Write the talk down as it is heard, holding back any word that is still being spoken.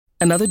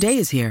Another day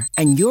is here,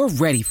 and you're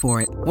ready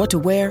for it. What to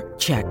wear?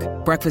 Check.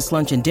 Breakfast,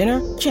 lunch, and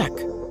dinner? Check.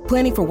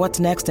 Planning for what's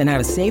next and how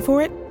to save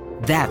for it?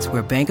 That's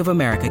where Bank of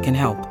America can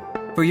help.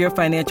 For your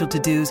financial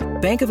to-dos,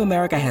 Bank of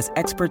America has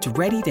experts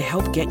ready to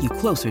help get you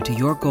closer to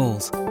your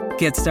goals.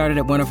 Get started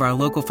at one of our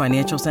local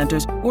financial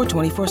centers or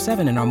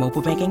 24/7 in our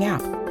mobile banking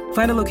app.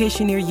 Find a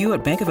location near you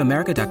at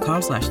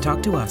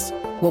bankofamerica.com/talktous.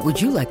 What would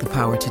you like the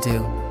power to do?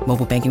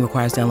 Mobile banking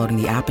requires downloading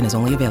the app and is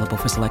only available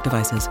for select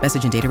devices.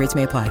 Message and data rates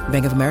may apply.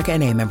 Bank of America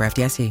N.A., member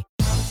FDIC.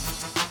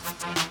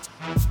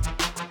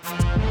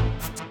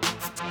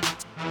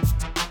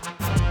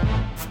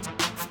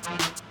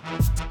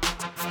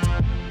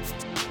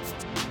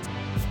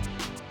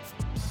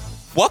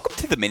 Welcome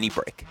to the Mini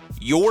Break,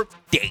 your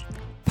daily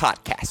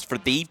podcast for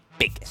the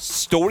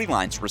biggest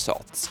storylines,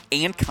 results,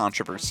 and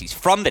controversies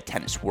from the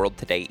tennis world.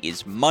 Today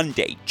is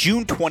Monday,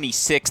 June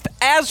 26th.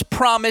 As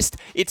promised,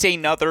 it's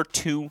another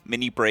 2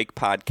 Mini Break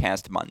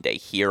podcast Monday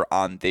here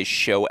on this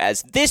show,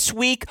 as this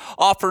week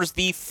offers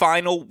the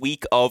final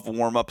week of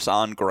warm-ups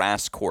on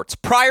grass courts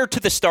prior to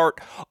the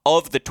start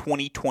of the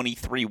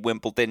 2023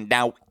 Wimbledon.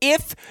 Now,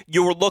 if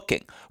you're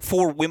looking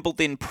for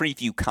Wimbledon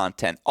preview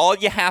content, all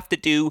you have to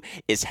do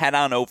is head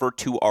on over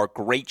to our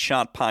Great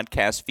Shot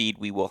podcast feed.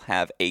 We will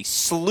have a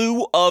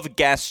slew of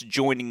guests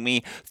joining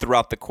me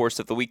throughout the course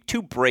of the week to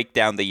break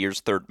down the year's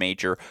third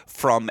major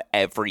from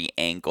every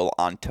angle.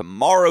 On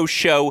tomorrow's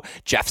show,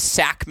 Jeff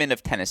Sackman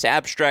of Tennis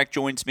Abstract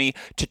joins me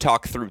to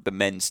talk through the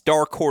men's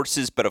dark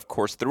horses, but of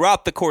course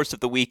throughout the course of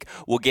the week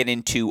we'll get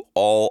into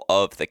all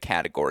of the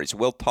categories.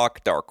 We'll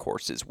talk dark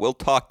horses, we'll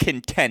talk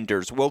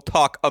contenders, we'll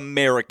talk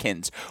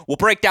Americans, we'll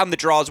break down the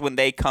draws when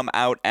they come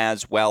out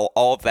as well.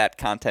 All of that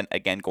content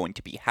again going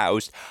to be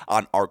housed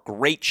on our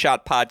Great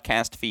Shot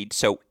podcast feed.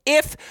 So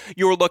if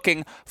you're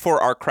looking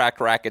for our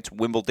Cracked Rackets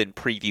Wimbledon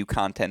preview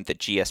content, the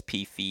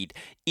GSP feed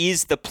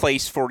is the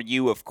place for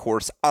you. Of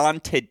course,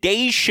 on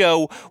today's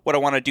show, what I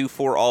want to do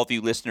for all of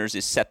you listeners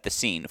is set the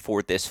scene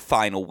for this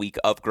final week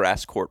of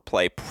grass court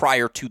play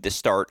prior to the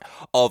start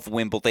of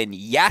Wimbledon.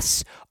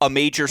 Yes, a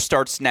major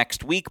starts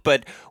next week,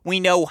 but we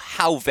know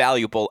how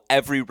valuable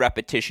every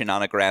repetition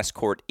on a grass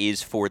court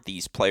is for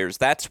these players.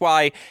 That's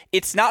why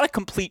it's not a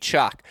complete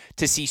shock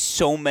to see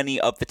so many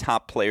of the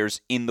top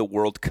players in the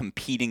world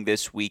competing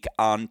this week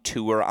on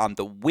tour. On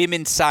the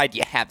women's side,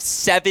 you have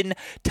 7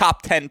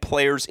 top 10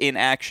 players in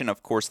action.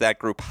 Of course, that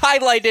group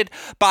highlighted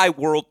by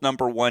world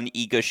number 1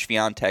 Iga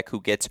Swiatek, who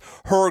gets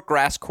her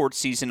grass court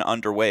season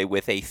underway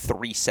with a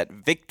 3-set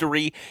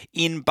victory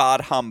in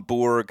Bad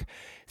Homburg.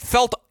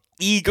 Felt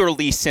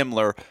eagerly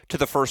similar to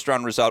the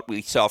first-round result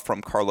we saw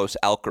from Carlos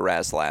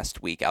Alcaraz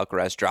last week.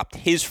 Alcaraz dropped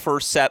his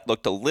first set,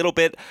 looked a little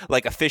bit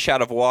like a fish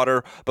out of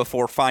water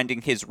before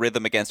finding his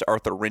rhythm against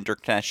Arthur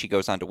Rinderknecht. He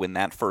goes on to win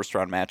that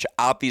first-round match.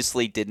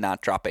 Obviously did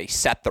not drop a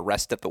set the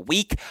rest of the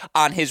week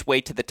on his way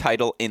to the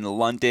title in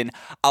London.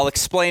 I'll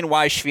explain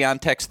why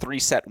Swiatek's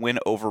 3-set win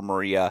over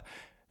Maria,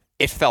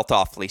 it felt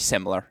awfully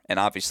similar, and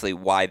obviously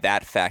why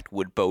that fact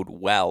would bode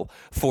well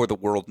for the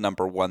world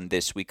number 1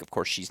 this week. Of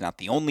course, she's not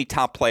the only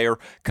top player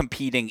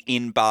competing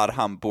in Bad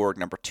Homburg.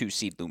 Number 2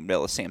 seed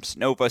Ludmila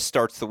Samsonova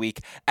starts the week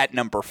at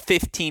number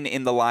 15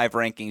 in the live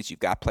rankings. You've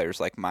got players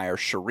like Mayar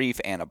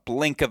Sharif, Anna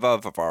Blinkova,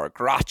 Varvara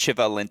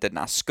Gracheva, Linda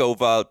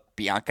Noskova,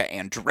 Bianca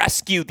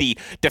Andreescu, the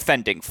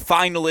defending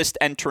finalist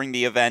entering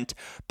the event.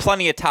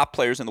 Plenty of top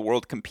players in the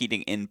world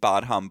competing in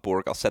Bad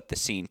Homburg. I'll set the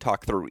scene,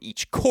 talk through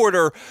each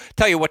quarter,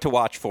 tell you what to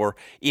watch for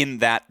in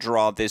that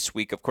draw this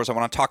week. Of course, I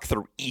want to talk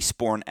through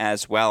Eastbourne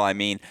as well. I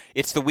mean,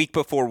 it's the week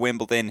before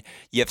Wimbledon.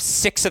 You have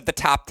 6 of the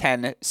top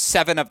 10,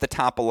 7 of the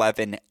top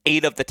 11,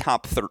 8 of the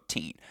top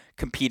 13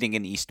 competing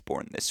in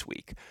Eastbourne this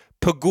week.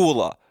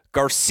 Pegula,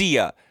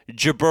 Garcia,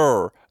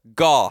 Jabeur,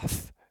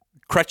 Goff,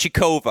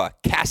 Krejcikova,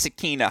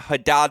 Kasatkina,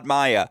 Haddad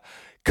Maia,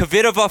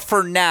 Kvitova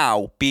for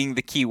now being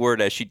the key word,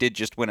 as she did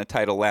just win a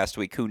title last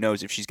week. Who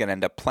knows if she's going to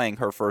end up playing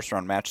her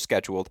first-round match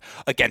scheduled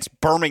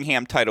against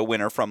Birmingham title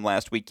winner from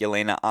last week,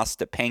 Yelena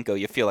Ostapenko.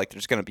 You feel like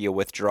there's going to be a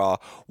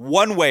withdrawal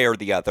one way or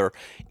the other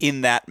in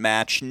that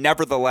match.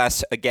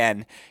 Nevertheless,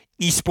 again,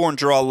 Eastbourne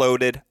draw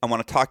loaded. I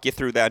want to talk you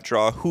through that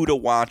draw, who to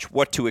watch,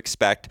 what to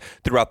expect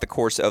throughout the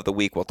course of the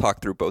week. We'll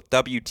talk through both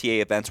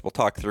WTA events. We'll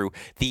talk through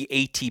the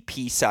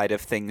ATP side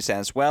of things,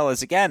 as well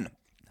as, again,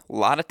 a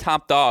lot of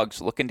top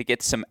dogs looking to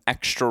get some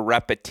extra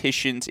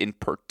repetitions, in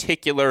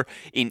particular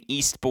in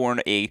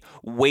Eastbourne. A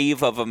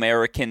wave of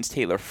Americans.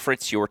 Taylor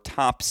Fritz, your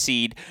top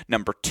seed.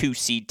 Number 2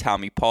 seed,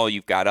 Tommy Paul.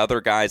 You've got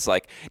other guys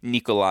like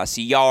Nicolas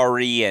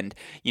Yari and,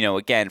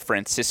 again,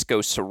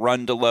 Francisco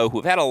Cerundolo,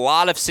 who've had a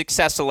lot of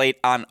success of late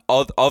on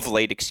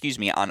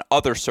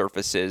other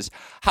surfaces.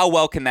 How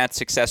well can that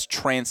success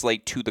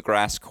translate to the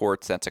grass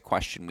courts? That's a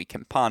question we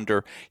can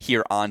ponder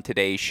here on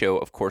today's show.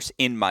 Of course,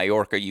 in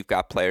Mallorca, you've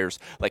got players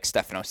like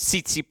Stefanos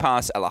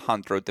Tsitsipas,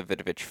 Alejandro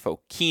Davidovich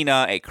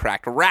Fokina, a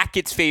Cracked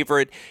Rackets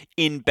favorite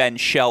in Ben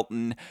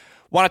Shelton.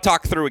 Want to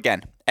talk through,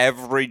 again,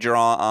 every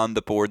draw on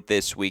the board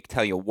this week,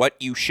 tell you what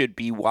you should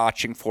be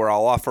watching for.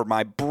 I'll offer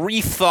my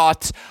brief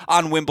thoughts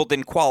on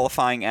Wimbledon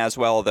qualifying as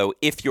well, though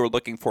if you're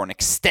looking for an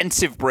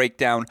extensive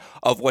breakdown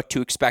of what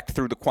to expect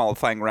through the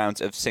qualifying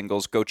rounds of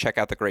singles, go check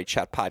out the Great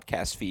Shot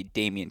podcast feed.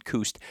 Damian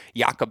Kust,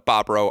 Jakob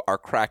Bobro, our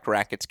Cracked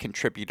Rackets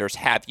contributors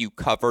have you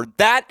covered.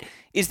 That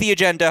is the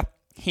agenda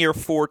here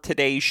for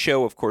today's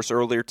show. Of course,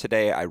 earlier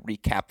today, I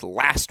recapped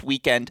last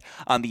weekend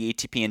on the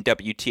ATP and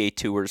WTA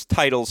Tours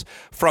titles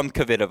from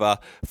Kvitova,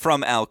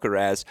 from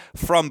Alcaraz,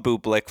 from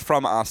Bublik,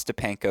 from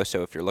Ostapenko.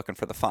 So if you're looking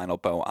for the final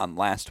bow on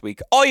last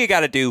week, all you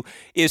got to do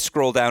is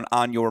scroll down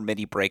on your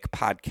Mini Break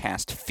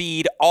podcast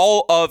feed.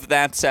 All of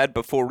that said,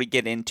 before we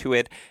get into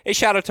it, a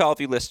shout out to all of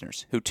you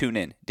listeners who tune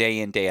in,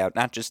 day out,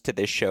 not just to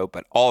this show,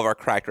 but all of our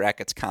Cracked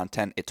Rackets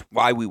content. It's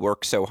why we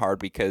work so hard,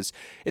 because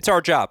it's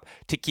our job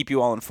to keep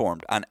you all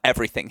informed on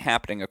everything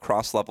happening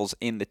across levels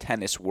in the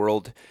tennis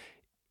world.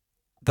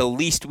 The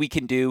least we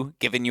can do,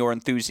 given your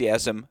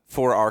enthusiasm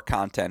for our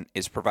content,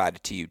 is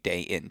provided to you day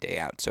in, day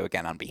out. So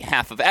again, on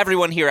behalf of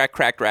everyone here at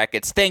Cracked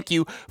Rackets, thank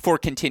you for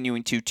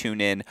continuing to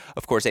tune in.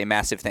 Of course, a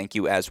massive thank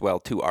you as well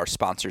to our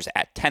sponsors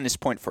at Tennis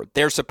Point for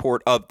their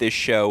support of this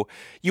show.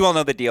 You all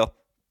know the deal.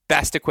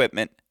 Best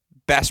equipment,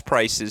 best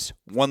prices,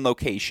 one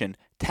location,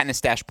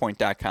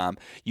 tennis-point.com.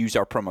 Use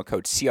our promo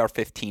code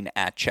CR15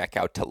 at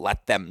checkout to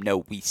let them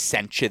know we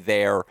sent you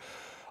there.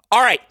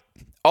 All right,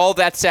 all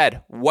that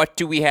said, what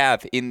do we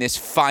have in this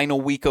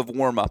final week of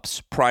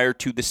warm-ups prior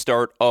to the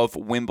start of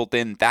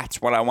Wimbledon? That's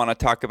what I want to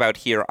talk about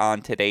here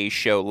on today's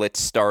show.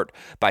 Let's start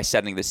by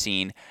setting the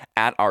scene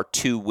at our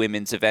two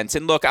women's events.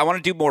 And look, I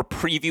want to do more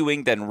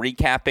previewing than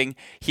recapping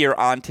here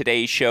on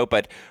today's show,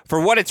 but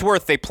for what it's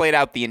worth, they played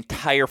out the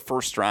entire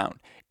first round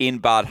in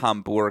Bad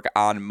Homburg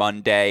on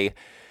Monday.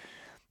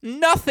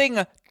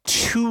 Nothing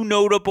too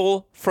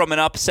notable from an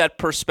upset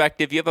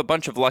perspective. You have a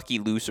bunch of lucky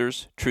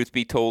losers, truth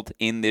be told,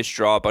 in this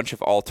draw, a bunch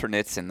of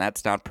alternates, and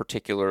that's not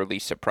particularly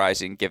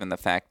surprising given the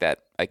fact that,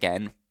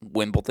 again,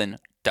 Wimbledon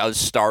does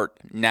start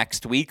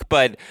next week.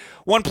 But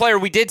one player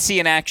we did see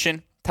in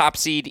action, top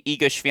seed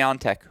Iga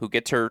Swiatek, who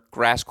gets her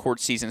grass court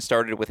season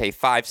started with a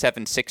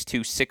 5-7, 6-2,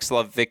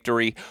 6-love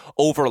victory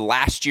over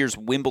last year's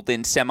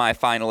Wimbledon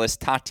semifinalist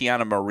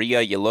Tatiana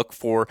Maria. You look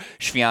for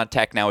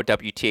Swiatek, now a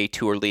WTA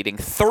Tour leading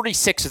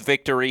 36th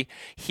victory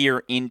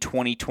here in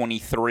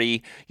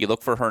 2023. You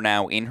look for her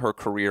now in her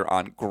career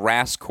on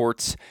grass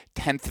courts,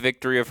 10th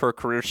victory of her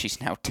career. She's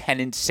now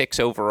 10-6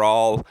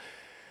 overall.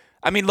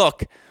 I mean,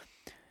 look,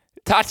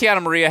 Tatiana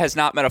Maria has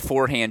not met a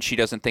forehand she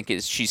doesn't think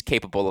she's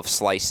capable of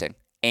slicing.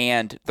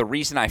 And the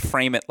reason I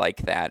frame it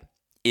like that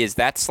is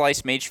that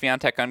slice made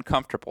Swiatek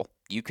uncomfortable.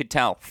 You could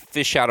tell,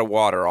 fish out of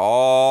water.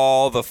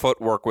 All the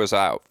footwork was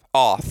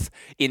off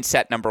in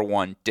set number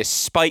one,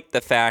 despite the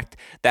fact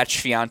that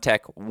Swiatek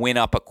went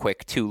up a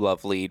quick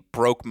 2-love lead,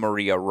 broke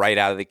Maria right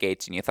out of the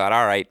gates, and you thought,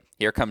 all right,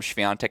 here comes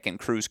Swiatek in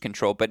cruise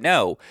control. But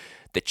no,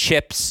 the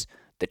chips,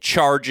 the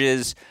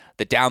charges,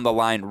 the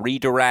down-the-line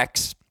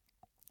redirects,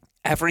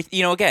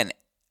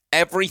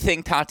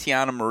 everything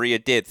Tatiana Maria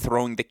did,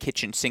 throwing the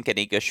kitchen sink at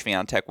Iga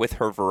Swiatek with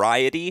her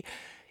variety,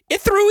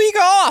 it threw Iga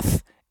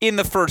off in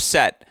the first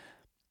set.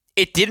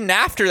 It didn't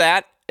after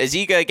that, as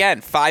Iga,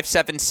 again,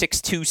 5-7,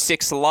 6-2,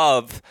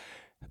 6-love.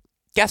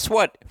 Guess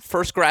what?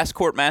 First grass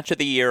court match of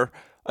the year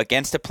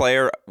against a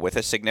player with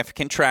a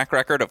significant track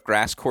record of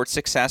grass court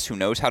success who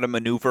knows how to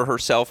maneuver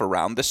herself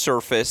around the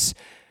surface.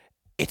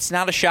 It's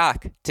not a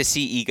shock to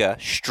see Iga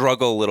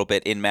struggle a little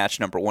bit in match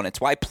number one. It's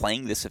why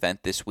playing this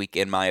event this week,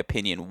 in my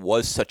opinion,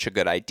 was such a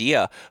good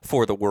idea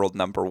for the world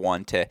number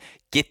one, to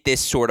get this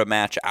sort of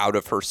match out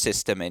of her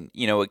system and,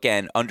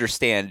 again,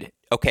 understand,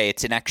 okay,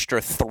 it's an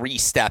extra 3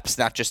 steps,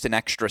 not just an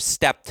extra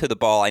step to the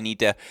ball. I need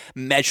to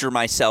measure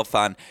myself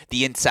on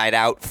the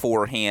inside-out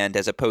forehand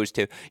as opposed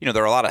to,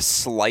 there are a lot of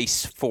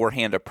slice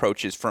forehand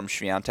approaches from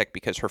Swiatek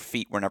because her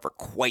feet were never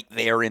quite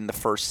there in the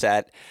first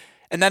set.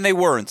 And then they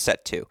were in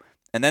set 2.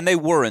 And then they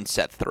were in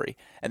set 3.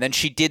 And then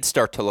she did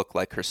start to look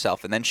like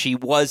herself. And then she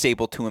was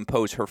able to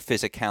impose her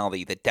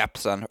physicality, the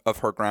depths of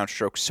her ground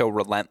stroke so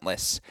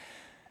relentless.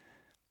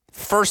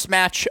 First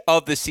match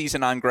of the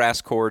season on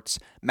grass courts,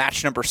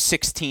 match number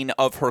 16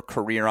 of her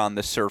career on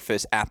the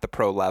surface at the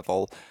pro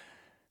level.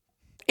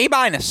 A-.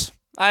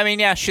 I mean,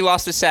 yeah, she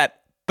lost a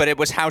set, but it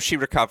was how she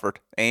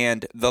recovered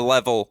and the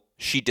level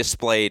she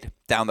displayed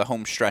down the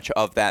home stretch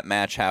of that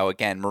match. How,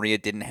 again, Maria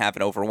didn't have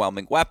an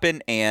overwhelming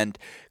weapon, and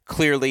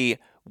clearly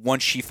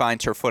once she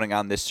finds her footing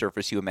on this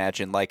surface, you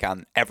imagine, like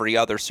on every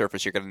other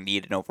surface, you're going to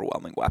need an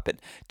overwhelming weapon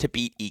to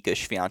beat Iga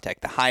Swiatek.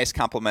 The highest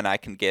compliment I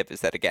can give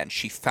is that, again,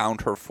 she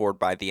found her forward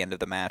by the end of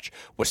the match,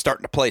 was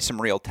starting to play some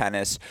real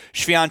tennis.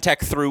 Swiatek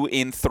threw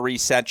in 3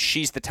 sets.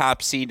 She's the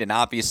top seed and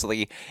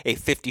obviously a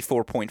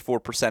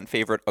 54.4%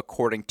 favorite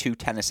according to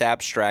Tennis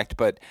Abstract.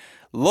 But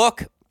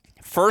look,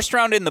 first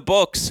round in the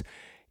books,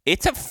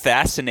 it's a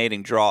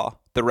fascinating draw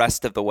the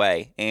rest of the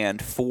way.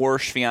 And for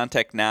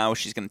Swiatek now,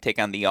 she's going to take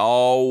on the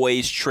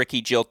always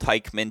tricky Jill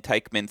Teichmann.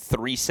 Teichmann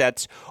 3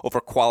 sets over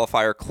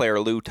qualifier Claire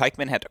Liu.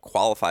 Teichmann had to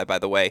qualify, by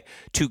the way,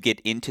 to get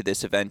into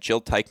this event.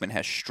 Jill Teichmann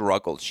has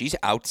struggled. She's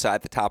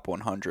outside the top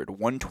 100.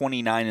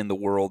 129 in the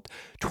world,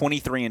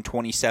 23 and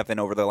 27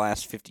 over the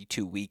last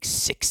 52 weeks,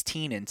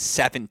 16 and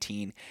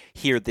 17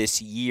 here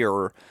this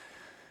year.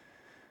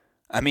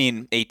 I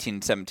mean, 18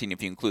 and 17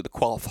 if you include the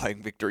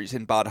qualifying victories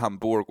in Bad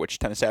Homburg, which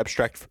Tennis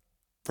Abstract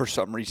for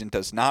some reason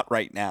does not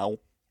right now.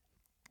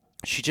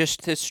 She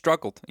just has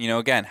struggled.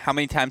 Again, how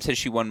many times has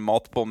she won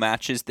multiple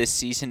matches this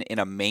season in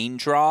a main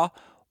draw?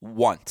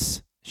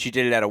 Once. She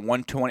did it at a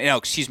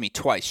 120.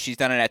 Twice. She's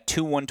done it at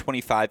 2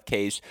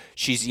 125Ks.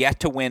 She's yet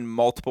to win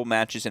multiple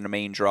matches in a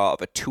main draw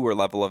of a tour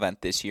level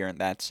event this year, and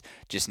that's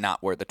just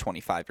not where the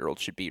 25-year-old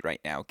should be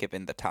right now,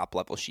 given the top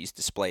level she's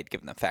displayed,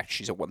 given the fact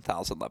she's a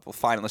 1,000 level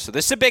finalist. So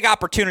this is a big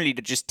opportunity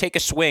to just take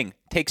a swing,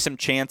 take some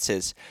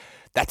chances.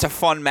 That's a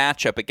fun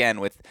matchup, again,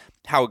 with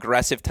how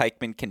aggressive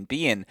Teichmann can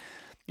be and,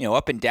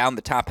 up and down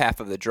the top half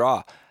of the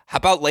draw. How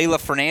about Leylah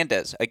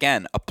Fernandez?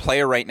 Again, a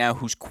player right now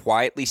who's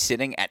quietly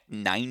sitting at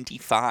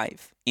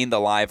 95 in the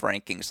live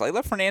rankings.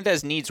 Leylah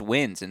Fernandez needs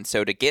wins, and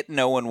so to get an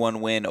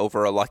 0-1 win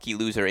over a lucky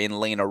loser in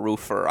Lena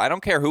Rufer, I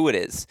don't care who it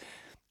is,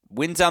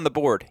 wins on the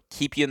board,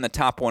 keep you in the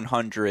top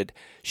 100.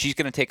 She's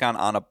going to take on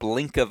Anna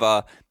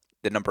Blinkova,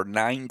 the number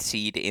 9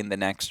 seed in the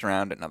next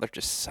round. Another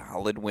just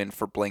solid win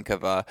for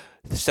Blinkova,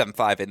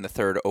 7-5 in the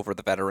third over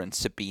the veteran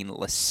Sabine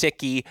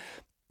Lisicki.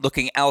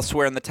 Looking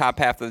elsewhere in the top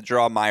half of the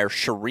draw, Mayar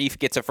Sharif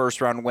gets a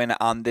first-round win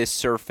on this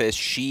surface.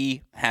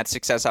 She had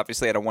success,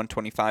 obviously, at a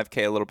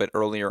 125K a little bit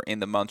earlier in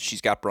the month.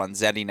 She's got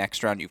Bronzetti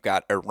next round. You've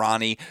got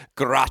Irani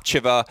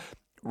Gracheva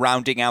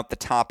rounding out the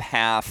top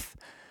half.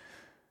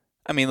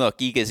 I mean, look,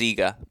 Iga's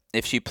Iga.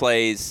 If she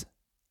plays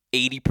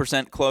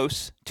 80%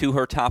 close to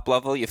her top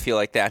level, you feel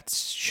like that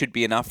should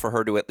be enough for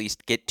her to at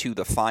least get to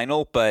the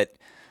final. But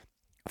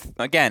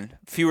again,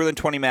 fewer than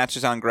 20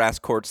 matches on grass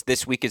courts.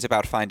 This week is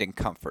about finding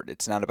comfort.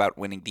 It's not about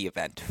winning the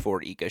event for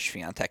Iga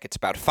Swiatek. It's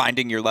about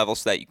finding your level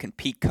so that you can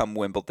peak come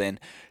Wimbledon.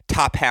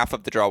 Top half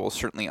of the draw will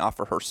certainly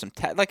offer her some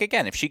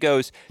again, if she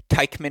goes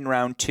Teichmann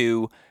round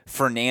 2,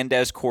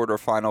 Fernandez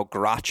quarterfinal,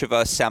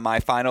 Gracheva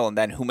semifinal, and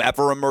then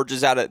whomever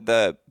emerges out at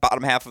the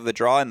bottom half of the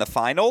draw in the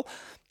final,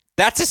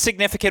 that's a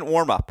significant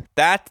warm-up.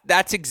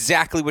 That's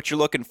exactly what you're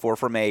looking for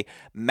from a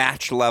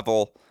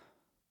match-level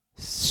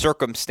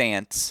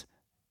circumstance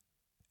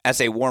as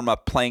a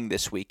warm-up playing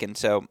this week. And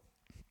so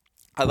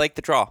I like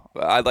the draw.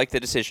 I like the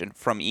decision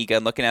from Iga.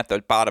 And looking at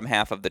the bottom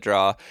half of the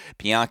draw,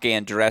 Bianca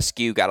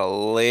Andreescu got a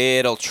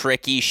little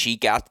tricky. She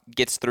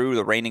gets through,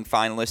 the reigning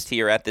finalist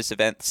here at this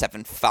event,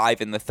 7-5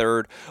 in the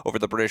third over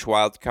the British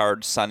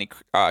wildcard, Sunny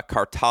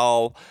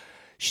Kartal.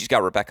 She's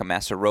got Rebecca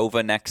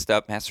Masarova next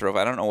up. Masarova,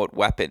 I don't know what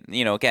weapon.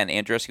 Again,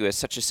 Andreescu has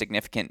such a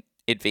significant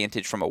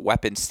advantage from a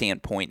weapon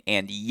standpoint,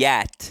 and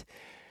yet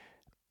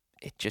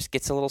it just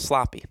gets a little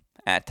sloppy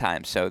at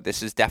times. So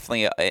this is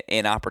definitely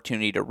an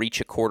opportunity to reach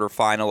a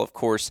quarterfinal. Of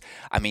course,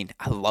 I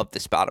love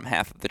this bottom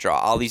half of the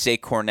draw. Alizé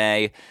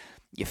Cornet,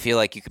 you feel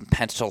like you can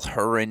pencil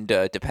her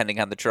into, depending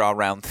on the draw,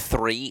 round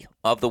 3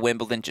 of the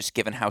Wimbledon, just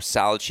given how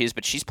solid she is.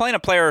 But she's playing a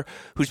player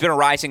who's been a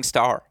rising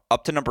star,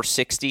 up to number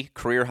 60,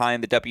 career high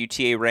in the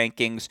WTA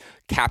rankings,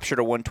 captured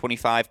a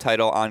 125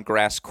 title on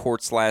grass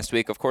courts last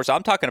week. Of course,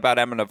 I'm talking about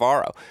Emma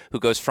Navarro, who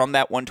goes from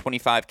that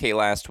 125K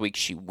last week.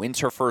 She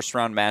wins her first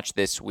round match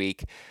this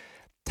week.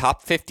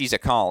 Top 50's a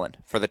callin'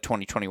 for the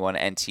 2021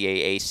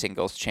 NCAA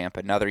singles champ,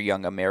 another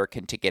young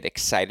American to get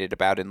excited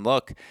about. And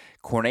look,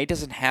 Cornet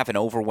doesn't have an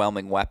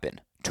overwhelming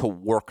weapon to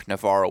work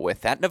Navarro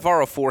with. That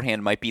Navarro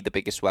forehand might be the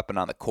biggest weapon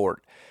on the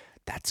court.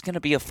 That's going to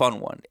be a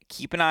fun one.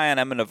 Keep an eye on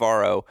Emma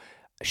Navarro.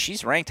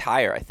 She's ranked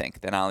higher, I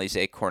think, than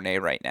Alizé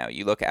Cornet right now.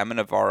 You look, Emma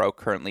Navarro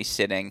currently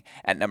sitting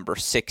at number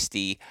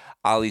 60.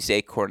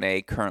 Alizé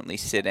Cornet currently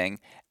sitting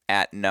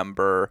at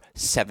number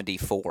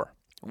 74.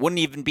 Wouldn't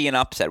even be an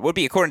upset. Would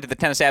be according to the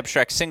Tennis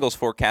Abstract singles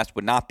forecast,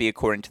 would not be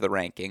according to the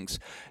rankings.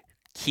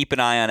 Keep an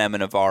eye on Emma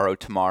Navarro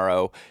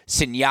tomorrow.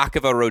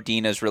 Siniakova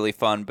Rodina is really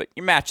fun, but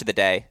your match of the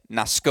day,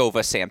 Noskova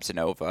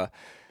Samsonova.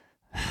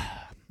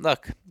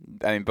 Look,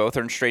 both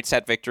are in straight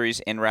set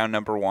victories in round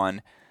number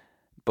 1.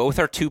 Both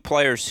are two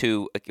players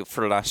who,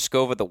 for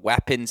Noskova, the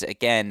weapons,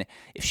 again,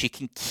 if she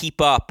can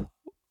keep up,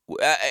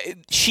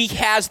 she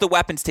has the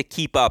weapons to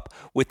keep up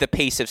with the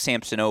pace of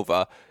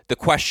Samsonova. The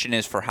question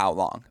is for how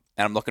long?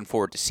 And I'm looking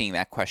forward to seeing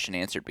that question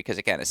answered because,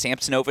 again, a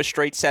Samsonova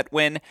straight set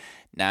win,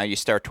 now you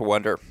start to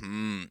wonder,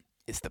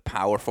 is the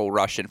powerful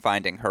Russian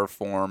finding her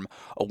form?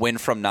 A win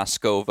from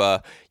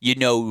Noskova,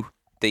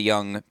 the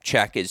young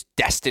Czech is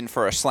destined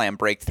for a slam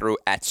breakthrough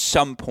at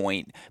some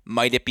point.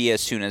 Might it be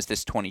as soon as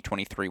this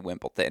 2023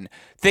 Wimbledon?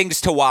 Things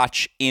to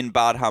watch in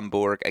Bad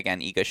Homburg. Again,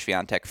 Iga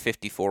Swiatek,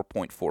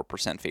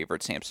 54.4%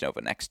 favorite.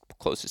 Samsonova next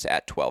closest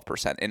at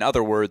 12%. In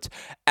other words,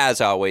 as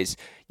always,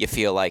 you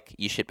feel like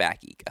you should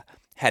back Iga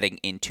heading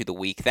into the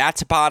week.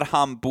 That's Bad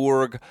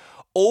Homburg.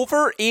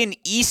 Over in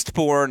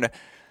Eastbourne,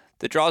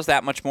 the draw is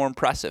that much more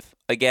impressive.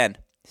 Again,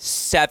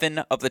 7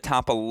 of the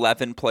top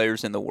 11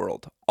 players in the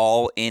world,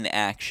 all in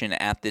action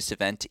at this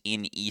event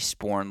in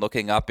Eastbourne.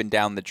 Looking up and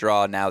down the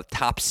draw now,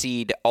 top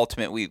seed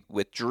ultimately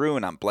withdrew,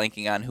 and I'm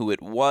blanking on who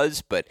it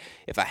was, but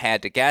if I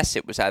had to guess,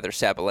 it was either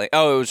Sabalenka.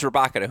 Oh, it was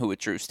Rybakina who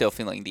withdrew, still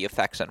feeling the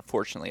effects,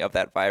 unfortunately, of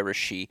that virus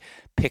she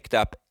picked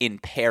up in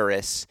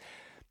Paris.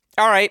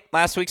 All right,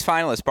 last week's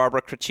finalist,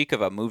 Barbara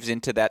Krejcikova, moves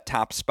into that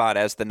top spot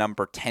as the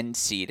number 10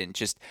 seed, and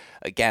just,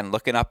 again,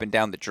 looking up and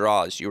down the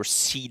draws, your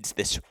seeds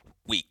this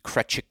week: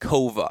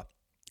 Krejcikova,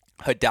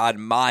 Haddad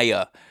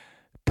Maia,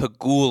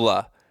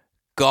 Pegula,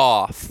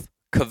 Goff,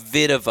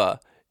 Kvitova,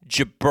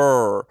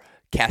 Jabeur,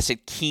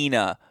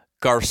 Kasatkina,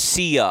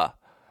 Garcia.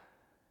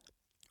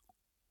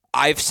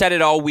 I've said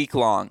it all week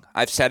long.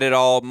 I've said it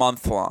all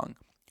month long.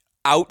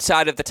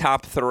 Outside of the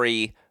top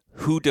 3,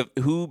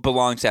 who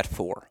belongs at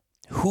 4?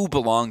 Who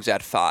belongs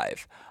at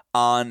 5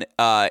 on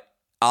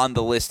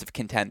the list of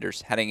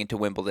contenders heading into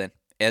Wimbledon,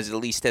 at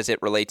least as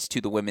it relates to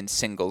the women's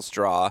singles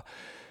draw?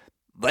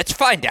 Let's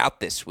find out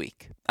this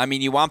week. I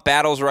mean, you want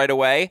battles right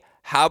away?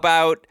 How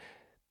about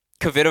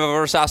Kvitova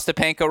versus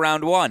Ostapenko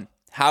round 1?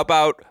 How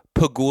about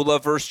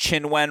Pegula versus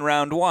Chinwen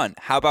round 1?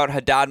 How about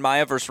Haddad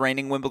Maia versus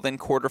reigning Wimbledon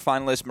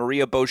quarterfinalist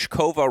Maria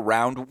Boškova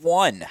round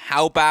 1?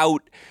 How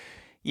about,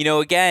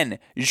 again,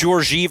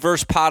 Georgie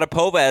versus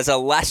Potapova as a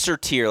lesser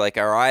tier? Like,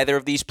 are either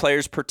of these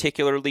players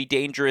particularly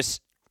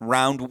dangerous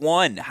round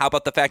 1? How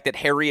about the fact that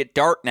Harriet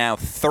Dart now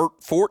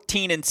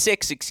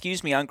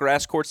 14-6, on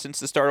grass courts since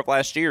the start of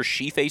last year?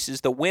 She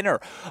faces the winner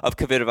of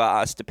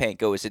Kvitova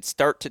Ostapenko. Is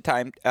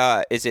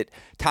it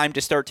time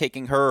to start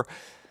taking her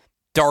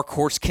dark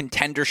horse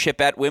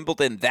contendership at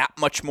Wimbledon that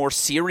much more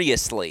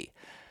seriously?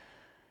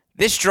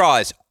 This draw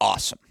is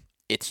awesome.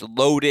 It's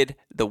loaded.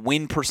 The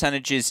win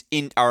percentages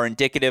are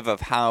indicative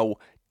of how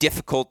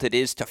difficult it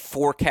is to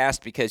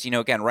forecast because,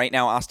 again, right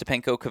now,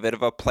 Ostapenko,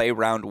 Kvitova play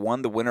round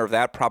 1. The winner of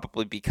that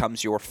probably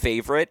becomes your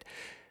favorite.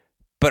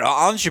 But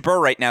on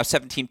Jabeur right now,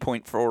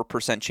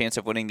 17.4% chance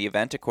of winning the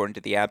event, according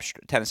to the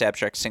Tennis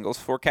Abstract Singles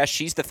forecast.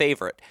 She's the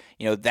favorite.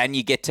 Then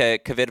you get to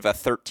Kvitova,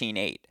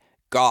 13-8.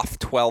 Goff,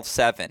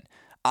 12-7.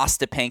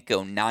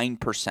 Ostapenko,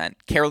 9%.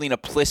 Karolina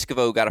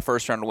Pliskova got a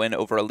first-round win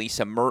over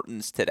Elisa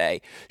Mertens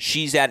today.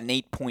 She's at an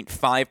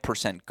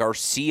 8.5%.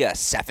 Garcia,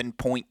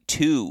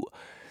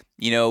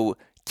 7.2%.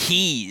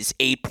 Keys,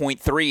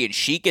 8.3%, and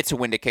she gets a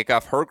win to kick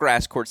off her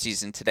grass court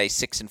season today,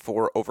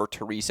 6-4 over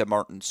Teresa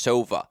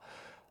Martinsova.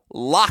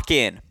 Lock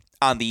in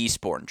on the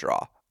Eastbourne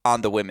draw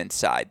on the women's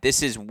side.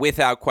 This is,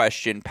 without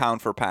question,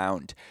 pound for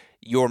pound,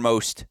 your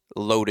most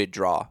loaded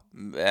draw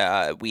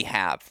we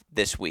have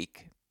this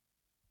week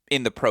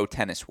in the pro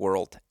tennis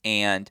world.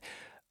 And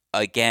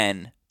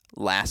again,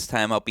 last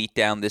time I'll beat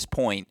down this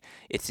point,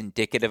 it's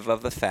indicative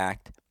of the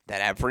fact that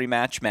every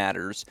match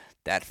matters,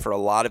 that for a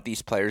lot of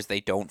these players,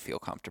 they don't feel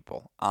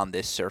comfortable on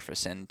this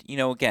surface. And,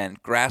 again,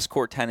 grass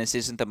court tennis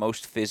isn't the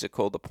most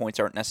physical. The points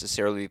aren't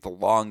necessarily the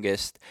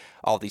longest.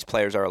 All these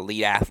players are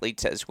elite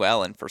athletes as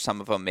well. And for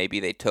some of them, maybe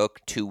they took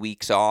 2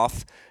 weeks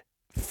off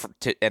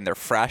and they're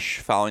fresh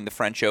following the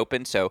French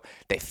Open. So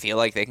they feel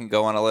like they can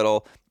go on a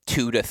little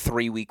 2 to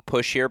 3 week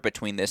push here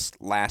between this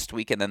last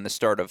week and then the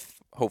start of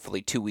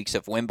hopefully 2 weeks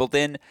of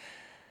Wimbledon.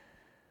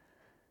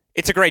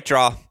 It's a great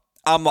draw.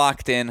 I'm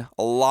locked in.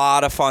 A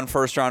lot of fun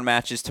first-round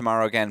matches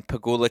tomorrow. Again,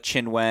 Pegula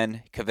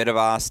Chinwen,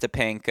 Kvitova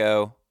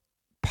Ostapenko,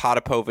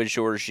 Potapova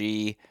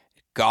Georgie,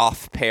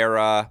 Goff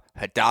Pera,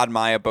 Haddad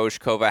Maia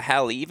Boškova.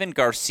 Hell, even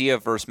Garcia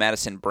versus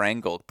Madison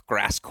Brangle,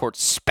 grass court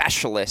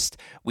specialist,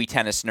 we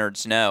tennis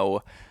nerds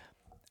know.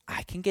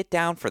 I can get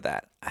down for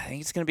that. I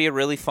think it's going to be a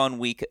really fun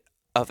week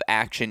of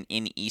action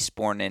in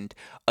Eastbourne. And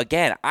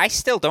again, I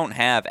still don't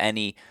have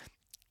any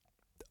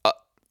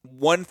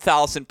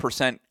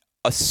 1,000%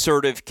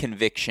 assertive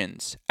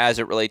convictions as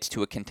it relates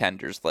to a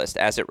contenders list,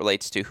 as it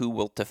relates to who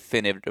will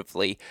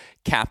definitively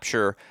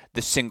capture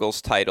the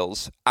singles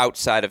titles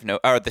outside of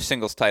the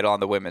singles title on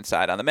the women's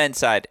side. On the men's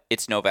side,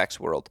 it's Novak's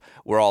world.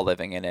 We're all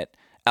living in it.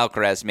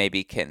 Alcaraz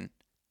maybe can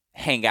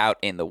hang out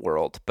in the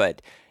world,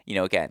 but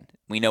again,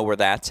 we know where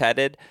that's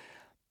headed.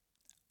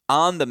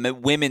 On the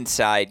women's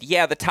side,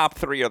 yeah, the top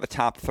 3 are the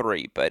top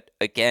 3, but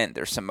again,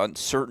 there's some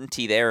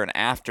uncertainty there, and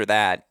after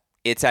that,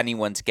 it's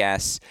anyone's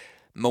guess.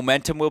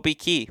 Momentum will be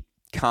key.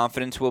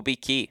 Confidence will be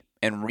key,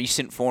 and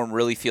recent form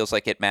really feels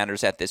like it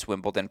matters at this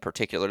Wimbledon,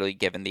 particularly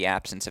given the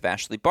absence of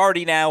Ashley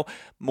Barty now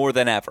more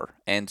than ever.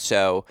 And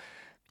so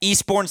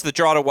Eastbourne's the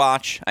draw to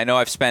watch. I know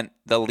I've spent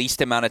the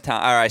least amount of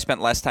time, or I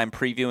spent less time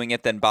previewing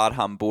it than Bad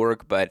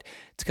Hamburg, but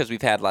it's because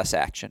we've had less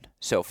action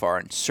so far,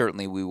 and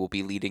certainly we will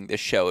be leading this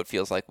show, it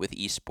feels like, with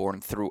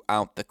Eastbourne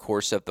throughout the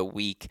course of the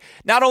week.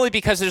 Not only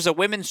because there's a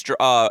women's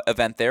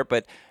event there,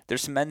 but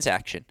there's some men's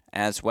action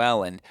as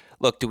well. And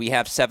look, do we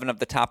have 7 of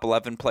the top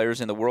 11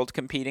 players in the world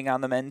competing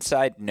on the men's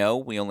side? No,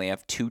 we only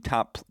have 2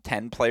 top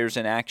 10 players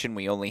in action.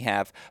 We only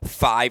have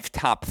 5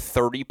 top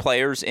 30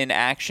 players in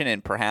action,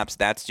 and perhaps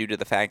that's due to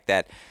the fact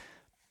that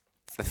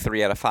the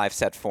 3 out of 5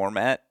 set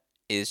format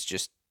is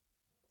just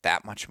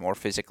that much more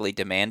physically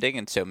demanding,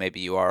 and so maybe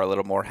you are a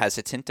little more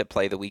hesitant to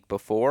play the week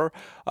before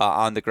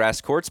on the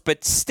grass courts.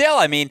 But still,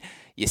 I mean,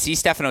 you see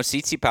Stefano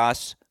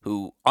Tsitsipas,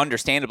 who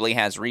understandably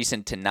has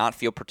reason to not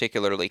feel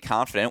particularly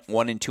confident,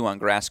 1-2 on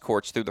grass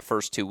courts through the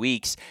first 2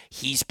 weeks.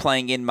 He's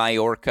playing in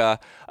Mallorca.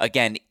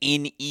 Again,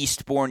 in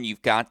Eastbourne,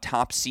 you've got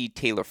top seed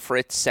Taylor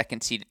Fritz,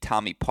 second seed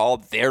Tommy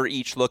Paul. They're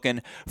each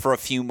looking for a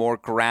few more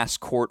grass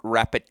court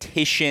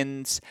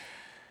repetitions.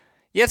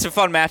 You had some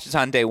fun matches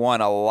on day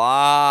one. A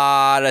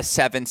lot of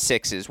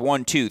 7-6s.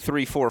 1, 2,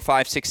 3, 4,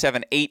 5, 6,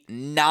 7, 8,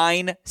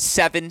 9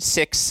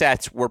 7-6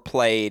 sets were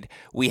played.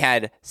 We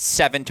had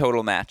 7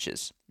 total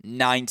matches.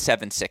 9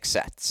 7-6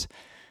 sets.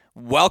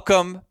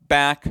 Welcome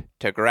back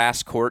to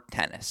grass court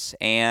tennis.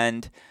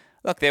 And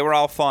look, they were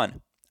all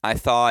fun. I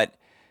thought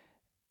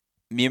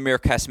Miomir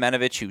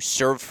Kecmanovic, who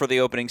served for the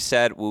opening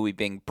set, Wu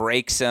Bing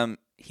breaks him.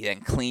 He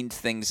then cleaned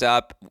things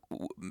up.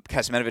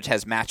 Kecmanovic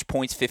has match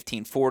points,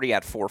 15-40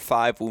 at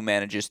 4-5. Wu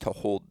manages to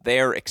hold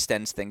there,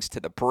 extends things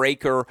to the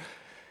breaker.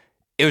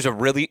 It was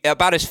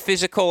about as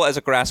physical as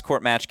a grass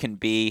court match can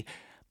be.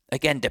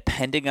 Again,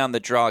 depending on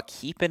the draw,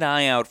 keep an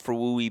eye out for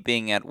Wu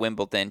Bing at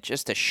Wimbledon.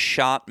 Just a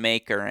shot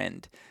maker,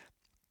 and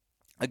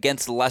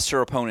against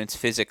lesser opponents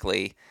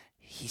physically,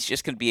 he's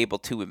just going to be able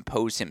to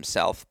impose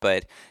himself.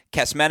 But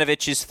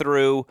Kecmanovic is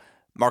through.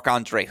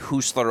 Marc-Andre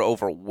Hussler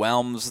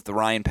overwhelms the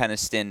Ryan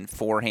Peniston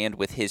forehand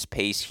with his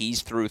pace.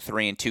 He's through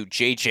 3-2.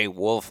 J.J.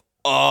 Wolf,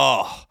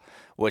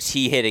 was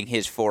he hitting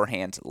his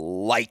forehands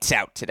lights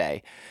out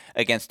today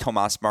against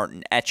Tomas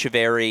Martin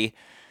Echeverry.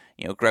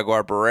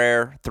 Gregoire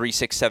Barrère,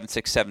 3-6,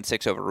 7-6,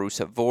 7-6 over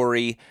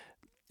Ruusuvuori.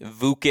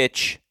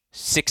 Vukic,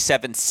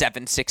 6-7,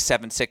 7-6,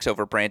 7-6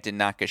 over Brandon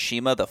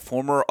Nakashima. The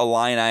former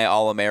Illini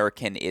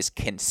All-American is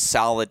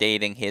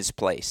consolidating his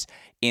place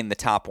in the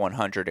top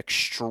 100.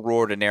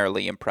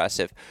 Extraordinarily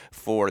impressive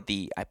for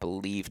the, I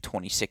believe,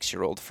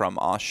 26-year-old from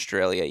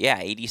Australia. Yeah,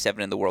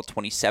 87 in the world,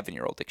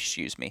 27-year-old,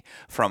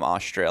 from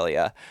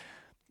Australia.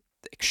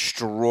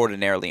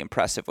 Extraordinarily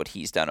impressive what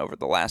he's done over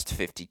the last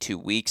 52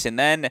 weeks. And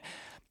then,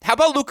 how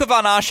about Luca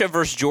Van Assche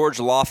versus George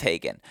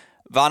Lofhagen?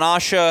 Van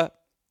Assche,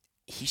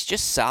 he's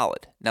just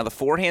solid. Now, the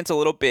forehand's a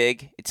little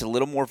big. It's a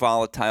little more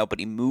volatile, but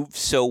he moves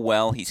so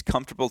well. He's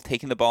comfortable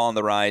taking the ball on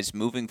the rise,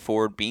 moving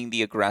forward, being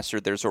the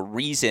aggressor. There's a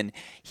reason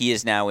he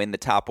is now in the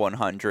top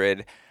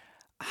 100.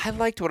 I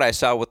liked what I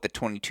saw with the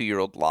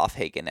 22-year-old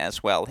Lofhagen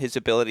as well. His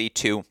ability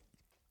to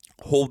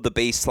hold the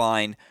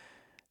baseline,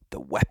 the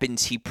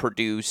weapons he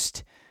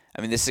produced.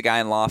 I mean, this is a guy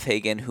in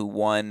Lofhagen who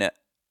went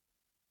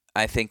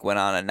on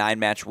a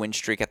 9-match win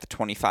streak at the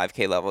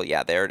 25K level.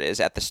 Yeah, there it is,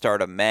 at the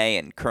start of May,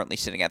 and currently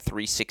sitting at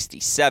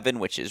 367,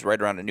 which is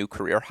right around a new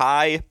career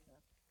high.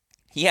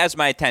 He has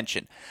my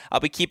attention. I'll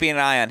be keeping an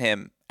eye on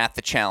him at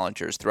the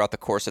Challengers throughout the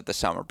course of the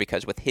summer,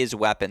 because with his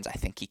weapons, I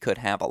think he could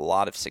have a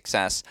lot of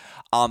success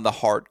on the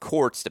hard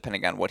courts,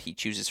 depending on what he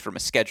chooses from a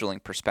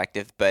scheduling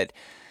perspective. But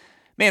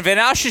man, Van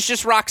Assche is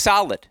just rock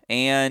solid.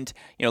 And,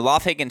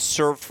 Lofhagen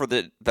served for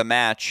the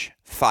match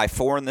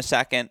 5-4 in the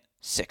second,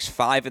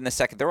 6-5 in the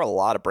second. There were a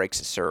lot of breaks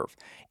of serve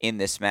in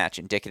this match,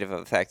 indicative of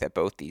the fact that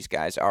both these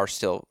guys are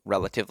still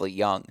relatively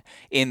young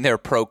in their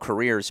pro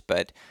careers.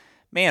 But,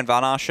 man,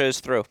 Van Assche is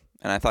through,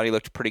 and I thought he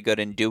looked pretty good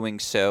in doing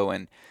so.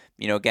 And,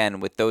 again,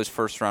 with those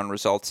first-round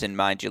results in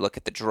mind, you look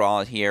at the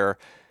draw here.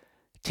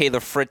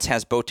 Taylor Fritz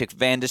has Botic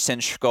van de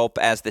Sindschulp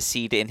as the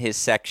seed in his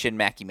section.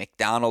 Mackie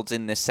McDonald's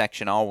in this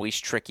section, always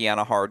tricky on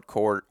a hard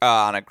court,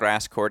 on a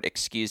grass court,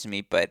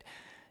 But,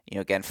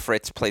 again,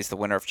 Fritz plays the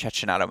winner of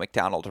Cecchinato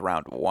McDonald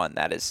round 1.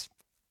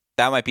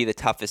 That might be the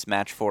toughest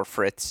match for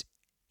Fritz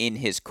in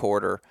his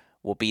quarter,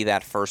 will be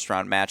that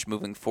first-round match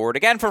moving forward.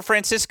 Again, for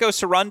Francisco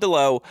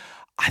Cerundolo,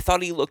 I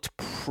thought he looked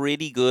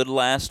pretty good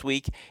last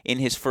week in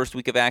his first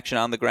week of action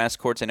on the grass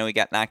courts. I know he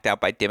got knocked out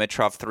by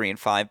Dimitrov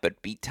 3-5,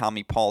 but beat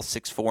Tommy Paul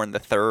 6-4 in the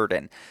third.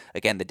 And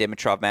again, the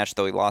Dimitrov match,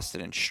 though he lost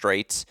it in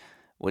straights,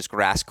 was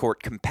grass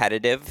court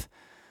competitive.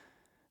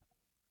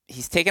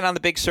 He's taken on the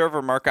big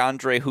server,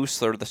 Marc-Andre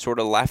Hussler, the sort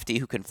of lefty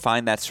who can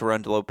find that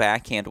Cerundolo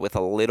backhand with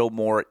a little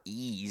more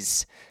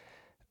ease.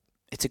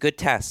 It's a good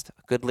test,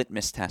 a good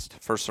litmus test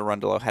for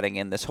Cerundolo heading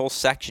in. This whole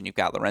section, you've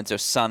got Lorenzo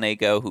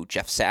Sonego, who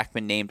Jeff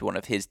Sackman named one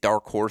of his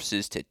dark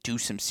horses to do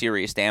some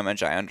serious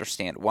damage. I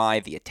understand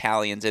why. The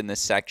Italians in this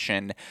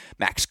section.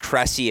 Max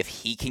Cressy, if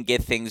he can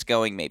get things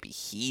going, maybe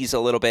he's a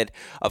little bit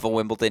of a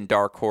Wimbledon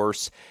dark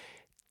horse.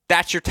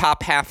 That's your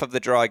top half of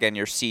the draw. Again,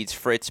 your seeds,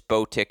 Fritz,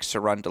 Botic,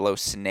 Cerundolo,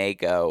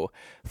 Sonego.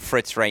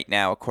 Fritz right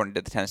now, according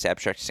to the Tennis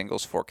Abstract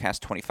Singles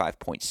forecast,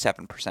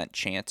 25.7%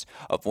 chance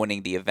of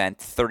winning the event,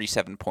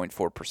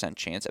 37.4%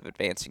 chance of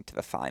advancing to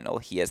the final.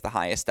 He has the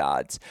highest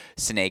odds.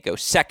 Sonego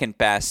second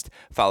best,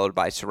 followed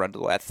by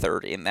Cerundolo at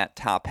third in that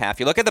top half.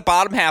 You look at the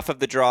bottom half of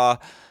the draw,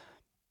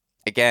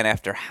 again,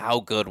 after how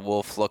good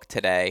Wolf looked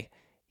today,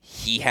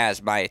 he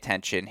has my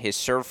attention. His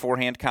serve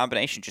forehand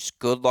combination, just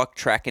good luck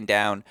tracking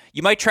down.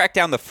 You might track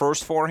down the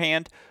first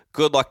forehand.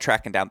 Good luck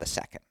tracking down the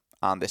second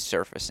on this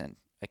surface. And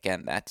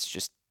again, that's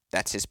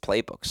his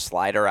playbook.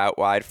 Slider out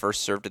wide,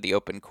 first serve to the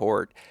open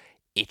court.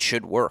 It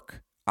should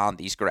work on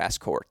these grass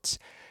courts.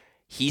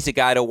 He's a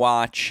guy to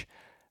watch.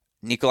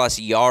 Nicolas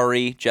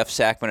Yari, Jeff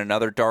Sackman,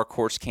 another dark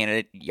horse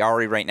candidate.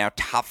 Yari right now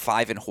top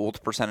 5 in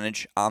hold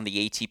percentage on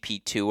the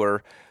ATP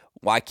Tour.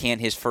 Why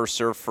can't his first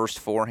serve, first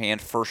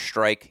forehand, first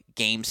strike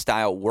game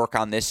style work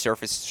on this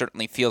surface? It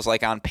certainly feels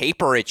like on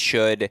paper it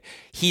should.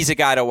 He's a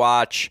guy to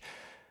watch.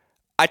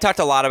 I talked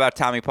a lot about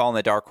Tommy Paul in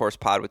the Dark Horse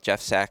pod with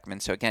Jeff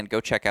Sackman, so again, go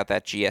check out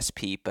that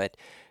GSP, but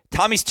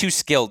Tommy's too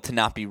skilled to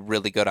not be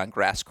really good on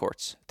grass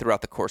courts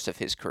throughout the course of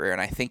his career, and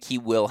I think he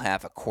will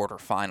have a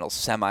quarterfinal,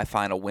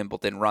 semifinal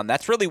Wimbledon run.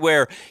 That's really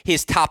where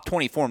his top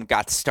 20 form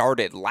got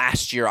started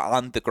last year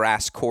on the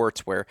grass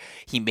courts, where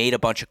he made a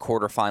bunch of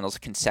quarterfinals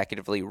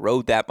consecutively,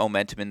 rode that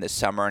momentum in the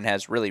summer, and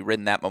has really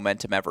ridden that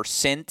momentum ever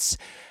since.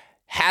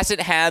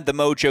 Hasn't had the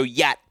mojo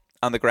yet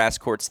on the grass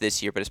courts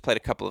this year, but has played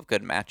a couple of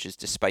good matches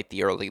despite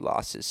the early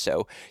losses.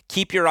 So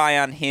keep your eye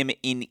on him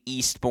in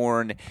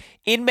Eastbourne.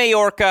 In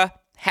Majorca,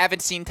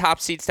 haven't seen top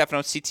seed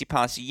Stefano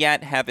Tsitsipas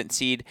yet. Haven't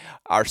seen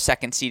our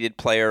second-seeded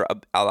player,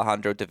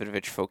 Alejandro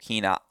Davidovich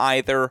Fokina,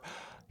 either.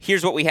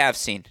 Here's what we have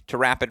seen to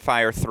rapid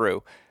fire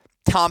through.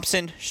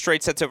 Thompson,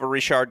 straight sets over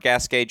Richard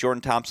Gasquet.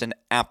 Jordan Thompson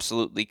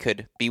absolutely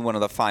could be one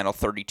of the final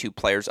 32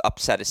 players,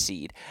 upset a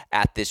seed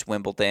at this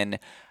Wimbledon.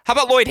 How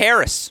about Lloyd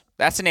Harris?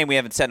 That's a name we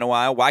haven't said in a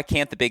while. Why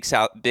can't the big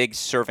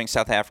serving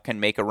South African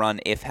make a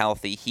run if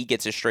healthy? He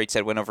gets a straight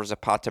set win over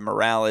Zapata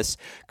Morales.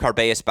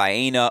 Carbeas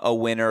Baena a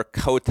winner.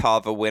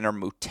 Kotov a winner.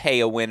 Mute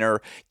a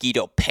winner.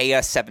 Guido Pea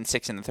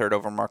 7-6 in the third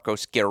over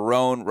Marcos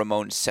Giron.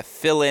 Ramon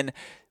Sefilin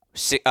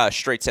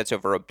straight sets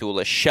over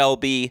Abdullah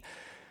Shelby.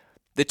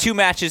 The two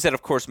matches that,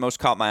 of course, most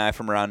caught my eye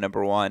from round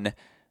number one,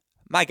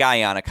 my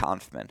guy Yannick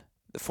Hanfmann,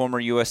 the former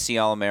USC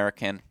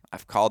All-American.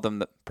 I've called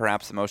him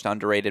perhaps the most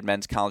underrated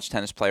men's college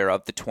tennis player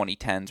of the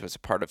 2010s, was a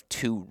part of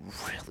two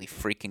really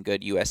freaking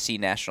good USC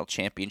national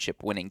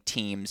championship winning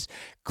teams,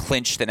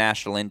 clinched the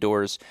national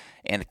indoors,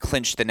 and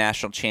clinched the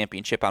national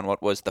championship on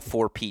what was the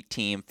four-peat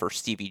team for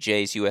Stevie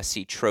J's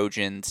USC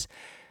Trojans.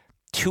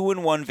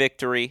 2-1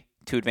 victory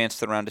to advance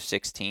to the round of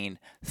 16,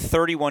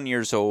 31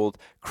 years old,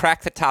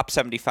 cracked the top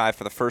 75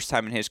 for the first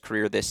time in his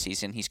career this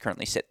season. He's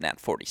currently sitting at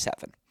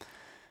 47.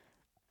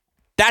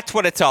 That's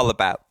what it's all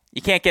about.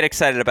 You can't get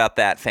excited about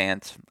that,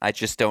 fans. I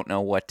just don't know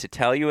what to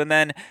tell you. And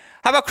then,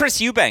 how about Chris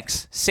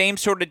Eubanks? Same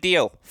sort of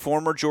deal.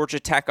 Former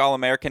Georgia Tech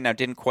All-American, now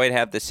didn't quite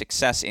have the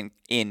success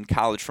in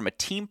college from a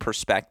team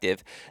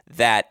perspective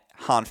that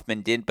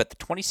Hanfmann did, but the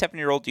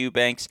 27-year-old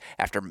Eubanks,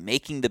 after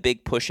making the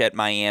big push at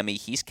Miami,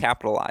 he's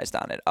capitalized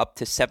on it, up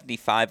to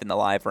 75 in the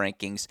live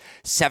rankings,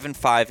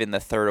 7-5 in the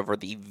third over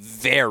the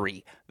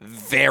very,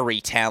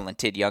 very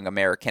talented young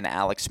American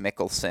Alex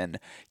Mickelson.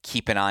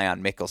 Keep an eye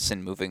on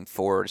Mickelson moving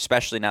forward,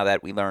 especially now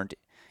that we learned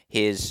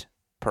his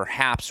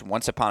perhaps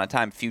once upon a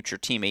time future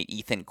teammate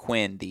Ethan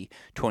Quinn, the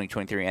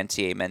 2023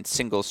 NCAA men's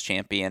singles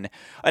champion,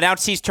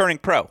 announced he's turning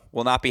pro,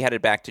 will not be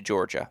headed back to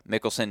Georgia.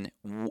 Mickelson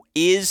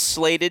is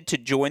slated to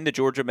join the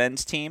Georgia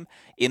men's team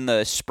in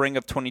the spring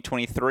of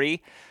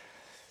 2023.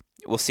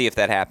 We'll see if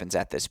that happens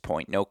at this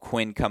point. No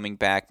Quinn coming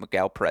back.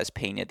 Miguel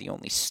Perez-Pena, the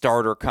only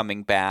starter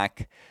coming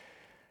back.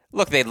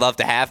 Look, they'd love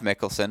to have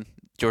Mickelson.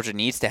 Georgia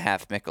needs to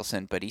have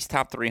Mickelson, but he's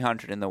top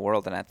 300 in the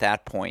world, and at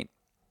that point,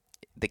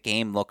 the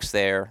game looks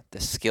there. The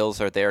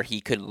skills are there.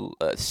 He could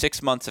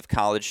 6 months of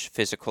college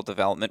physical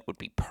development would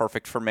be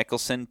perfect for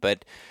Mickelson,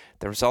 but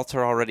the results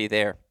are already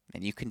there,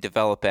 and you can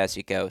develop as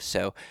you go.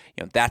 So,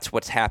 that's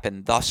what's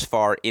happened thus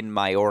far in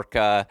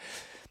Majorca.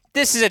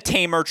 This is a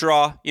tamer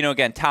draw.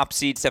 Again, top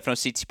seed, Stefano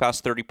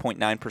Tsitsipas,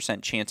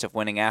 30.9% chance of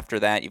winning. After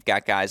that, you've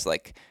got guys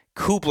like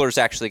Kubler's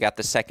actually got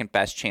the second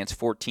best chance,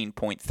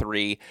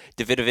 14.3.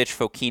 Davidovich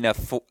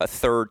Fokina, a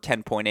third,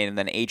 10.8. And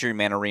then Adrian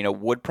Manarino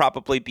would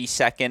probably be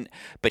second,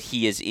 but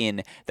he is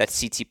in that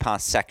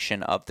Tsitsipas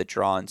section of the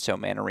draw. And so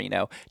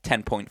Manarino,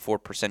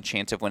 10.4%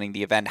 chance of winning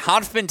the event.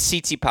 Hanfmann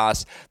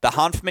Tsitsipas, the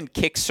Hanfmann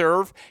kick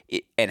serve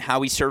and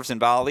how he serves and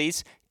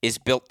volleys is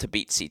built to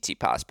beat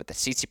Tsitsipas, but the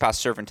Tsitsipas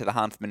serve into the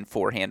Hanfmann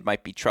forehand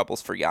might be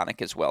troubles for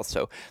Yannick as well.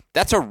 So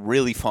that's a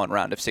really fun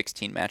round of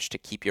 16 match to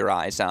keep your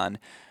eyes on.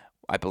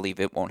 I believe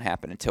it won't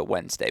happen until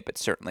Wednesday, but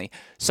certainly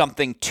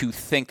something to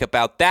think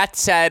about. That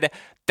said,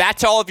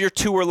 that's all of your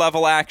tour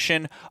level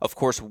action. Of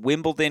course,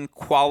 Wimbledon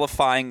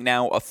qualifying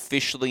now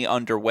officially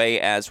underway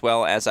as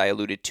well. As I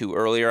alluded to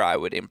earlier, I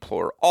would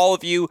implore all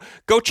of you,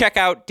 go check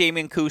out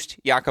Damien Kust,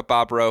 Jakob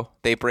Babro.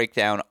 They break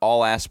down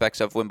all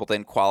aspects of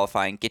Wimbledon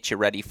qualifying, get you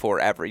ready for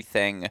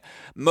everything.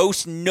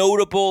 Most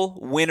notable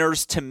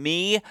winners to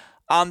me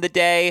on the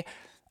day.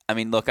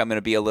 Look, I'm going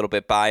to be a little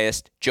bit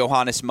biased.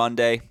 Johannes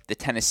Monday, the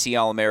Tennessee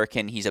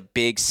All-American. He's a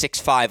big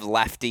 6'5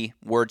 lefty.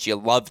 Words you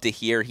love to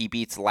hear. He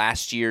beats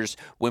last year's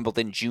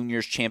Wimbledon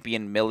Juniors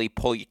champion, Millie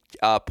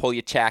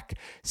Polyachek,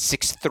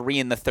 6'3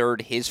 in the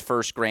third. His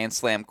first Grand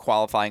Slam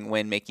qualifying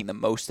win, making the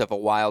most of a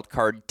wild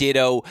card.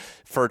 Ditto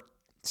for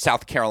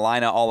South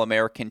Carolina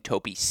All-American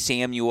Toby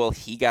Samuel.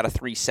 He got a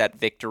 3-set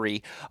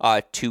victory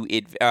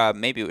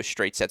maybe it was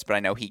straight sets, but I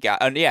know he got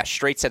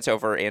straight sets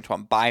over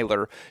Antoine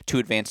Byler to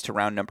advance to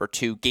round number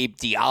 2. Gabe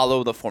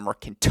Diallo, the former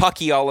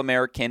Kentucky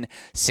All-American,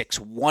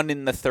 6-1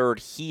 in the third.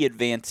 He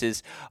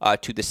advances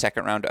to the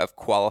second round of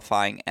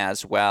qualifying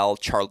as well.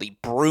 Charlie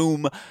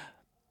Broom,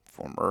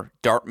 former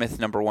Dartmouth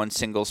number 1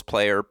 singles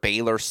player,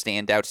 Baylor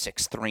standout,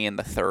 6'3" in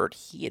the third.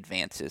 He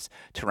advances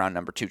to round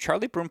number 2.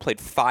 Charlie Broome played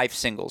 5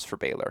 singles for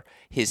Baylor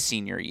his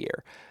senior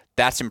year.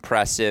 That's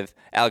impressive.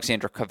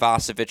 Alexander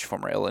Kovacevic,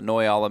 former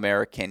Illinois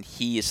All-American,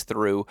 he is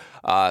through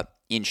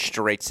in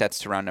straight sets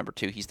to round number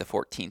 2. He's the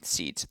 14th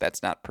seed, so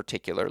that's not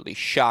particularly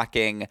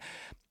shocking.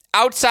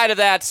 Outside of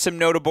that, some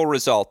notable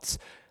results.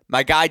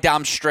 My guy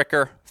Dom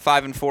Stricker,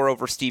 5-4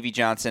 over Stevie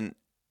Johnson.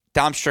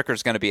 Dom Stricker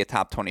is going to be a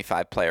top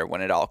 25 player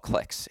when it all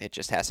clicks. It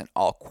just hasn't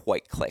all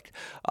quite clicked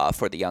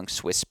for the young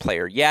Swiss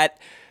player yet.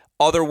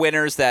 Other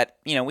winners that,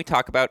 we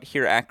talk about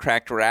here at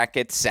Cracked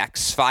Racquets, Zach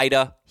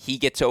Svida, he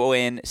gets a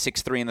win,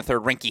 6-3 in the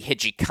third. Rinky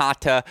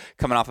Hijikata,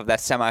 coming off of that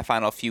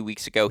semifinal a few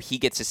weeks ago, he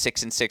gets a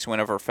 6-6 win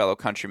over a fellow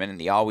countryman in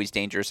the always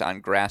dangerous on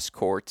grass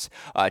courts,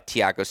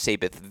 Tiago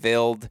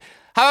Sabith-Wild.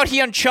 How about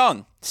Hyun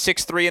Chung?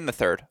 6-3 in the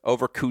third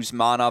over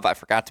Kuzmanov. I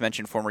forgot to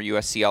mention former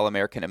USC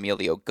All-American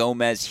Emilio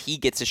Gomez. He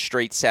gets a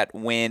straight set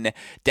win.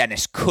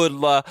 Dennis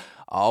Kudla,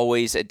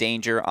 always a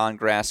danger on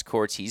grass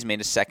courts. He's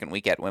made a second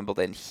week at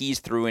Wimbledon. He's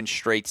through in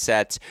straight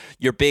sets.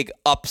 Your big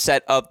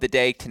upset of the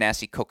day,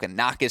 Thanasi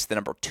Kokkinakis, the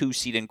number 2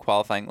 seed in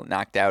qualifying,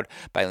 knocked out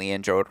by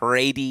Leandro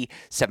Redi,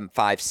 7-5,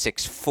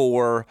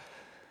 6-4.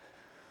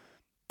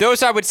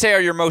 Those, I would say,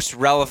 are your most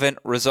relevant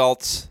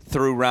results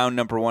through round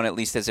number 1, at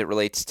least as it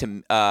relates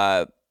to,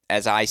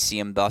 as I see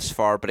them thus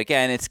far. But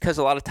again, it's because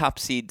a lot of top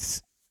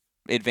seeds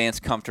advance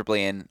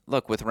comfortably. And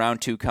look, with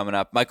round 2 coming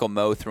up, Michael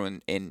Moe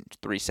threw in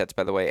 3 sets,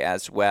 by the way,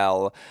 as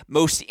well.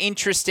 Most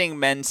interesting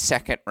men's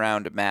second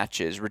round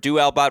matches. Radu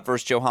Albot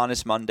versus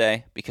Johannes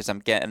Monday, because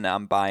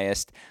I'm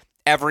biased.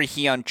 Every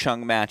Hyun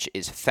Chung match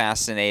is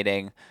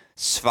fascinating.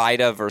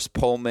 Svida versus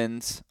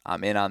Pullmans,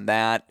 I'm in on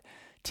that.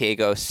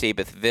 Tiago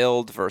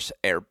Sabith-Wild versus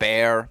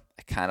Herbert.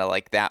 I kind of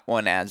like that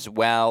one as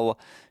well.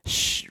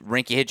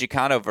 Rinky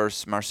Hijikata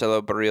versus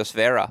Marcelo Barrios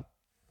Vera.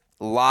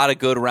 A lot of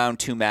good round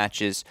 2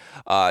 matches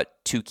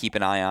to keep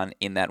an eye on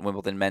in that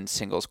Wimbledon men's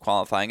singles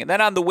qualifying. And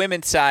then on the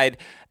women's side,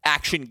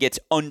 action gets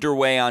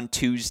underway on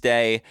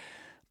Tuesday.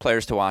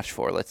 Players to watch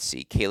for. Let's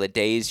see. Kayla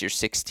Days, your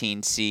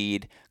 16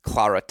 seed.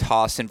 Clara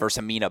Tauson versus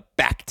Amina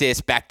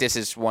Baktis. Baktis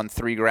has won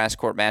 3 grass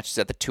court matches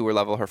at the tour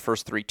level. Her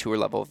first 3 tour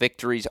level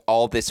victories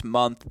all this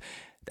month.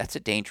 That's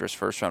a dangerous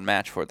first-round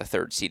match for the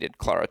third-seeded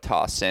Clara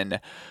Tauson.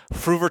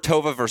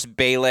 Fruvertova versus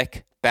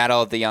Balic,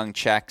 Battle of the Young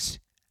Czechs,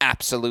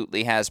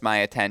 absolutely has my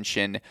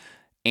attention.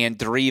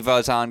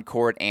 Andreeva's on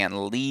court,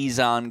 and Lee's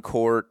on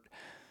court.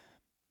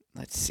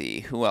 Let's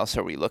see, who else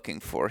are we looking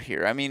for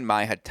here?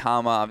 Mai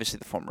Hatama, obviously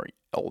the former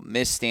Ole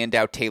Miss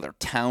standout. Taylor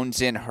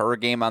Townsend, her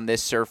game on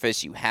this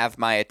surface, you have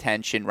my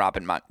attention.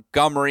 Robin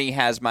Montgomery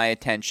has my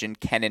attention.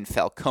 Kenan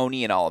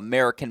Falcone, an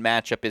All-American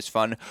matchup, is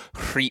fun.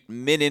 Preet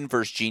Minin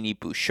versus Jeannie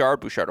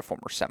Bouchard. Bouchard, a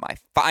former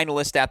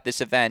semifinalist at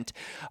this event.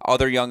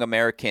 Other young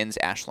Americans,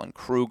 Ashlyn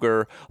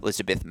Kruger,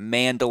 Elizabeth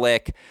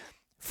Mandalik.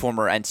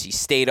 Former NC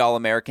State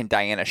All-American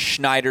Diana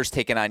Schneider's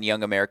taking on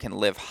young American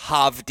Liv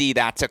Havdi.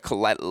 That's a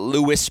Colette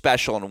Lewis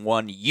special, and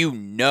one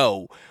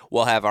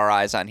we'll have our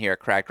eyes on here at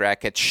Cracked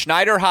Racquets.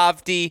 Schneider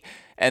Havdi,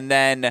 and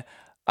then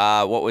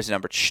what was the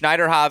number?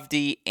 Schneider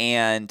Havdi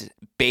and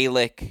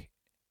Balic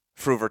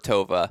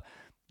Fruvertova.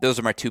 Those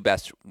are my 2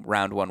 best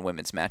round 1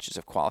 women's matches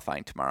of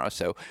qualifying tomorrow.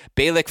 So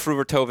Balic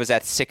Fruvertova is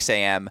at 6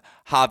 a.m.,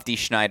 Havdi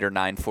Schneider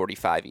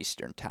 9:45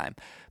 Eastern Time.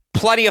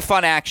 Plenty of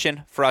fun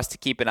action for us to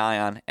keep an eye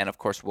on, and of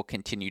course, we'll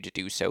continue to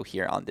do so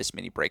here on this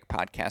Mini Break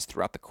podcast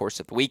throughout the course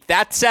of the week.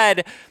 That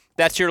said,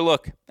 that's your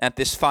look at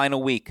this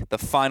final week, the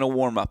final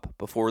warm-up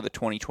before the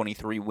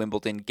 2023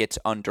 Wimbledon gets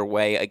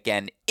underway.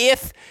 Again,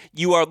 if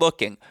you are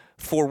looking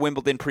for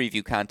Wimbledon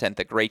preview content,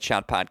 the Great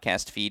Shot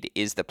podcast feed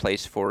is the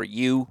place for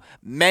you.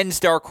 Men's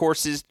Dark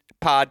Horses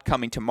pod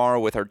coming tomorrow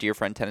with our dear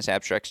friend Tennis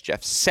Abstract's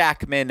Jeff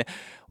Sackman.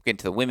 We'll get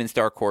into the women's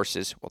dark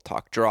horses. We'll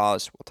talk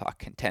draws. We'll talk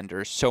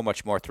contenders. So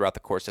much more throughout the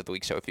course of the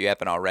week. So if you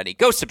haven't already,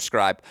 go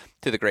subscribe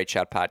to the Great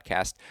Shot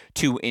podcast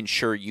to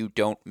ensure you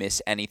don't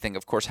miss anything.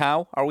 Of course,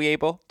 how are we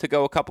able to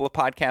go a couple of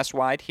podcasts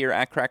wide here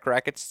at Cracked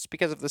Racquets? It's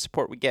because of the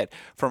support we get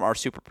from our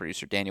super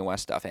producer, Daniel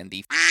Westhoff, and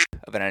the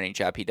of an editing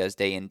job he does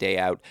day in, day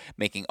out,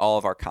 making all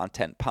of our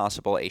content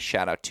possible. A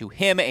shout out to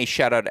him. A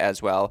shout out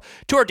as well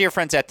to our dear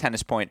friends at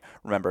Tennis Point.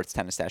 Remember, it's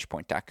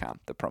tennis-point.com.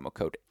 The promo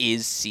code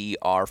is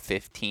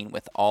CR15.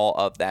 With all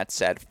of that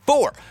said,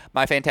 for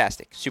my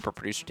fantastic super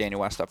producer,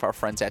 Daniel Westhoff, our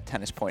friends at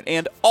Tennis Point,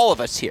 and all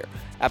of us here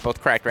at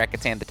both Cracked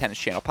Racquets and the Tennis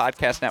Channel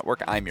Podcast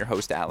Network, I'm your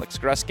host, Alex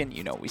Gruskin.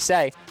 You know what we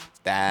say.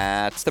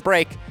 That's the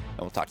break, and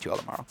we'll talk to you all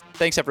tomorrow.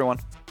 Thanks, everyone.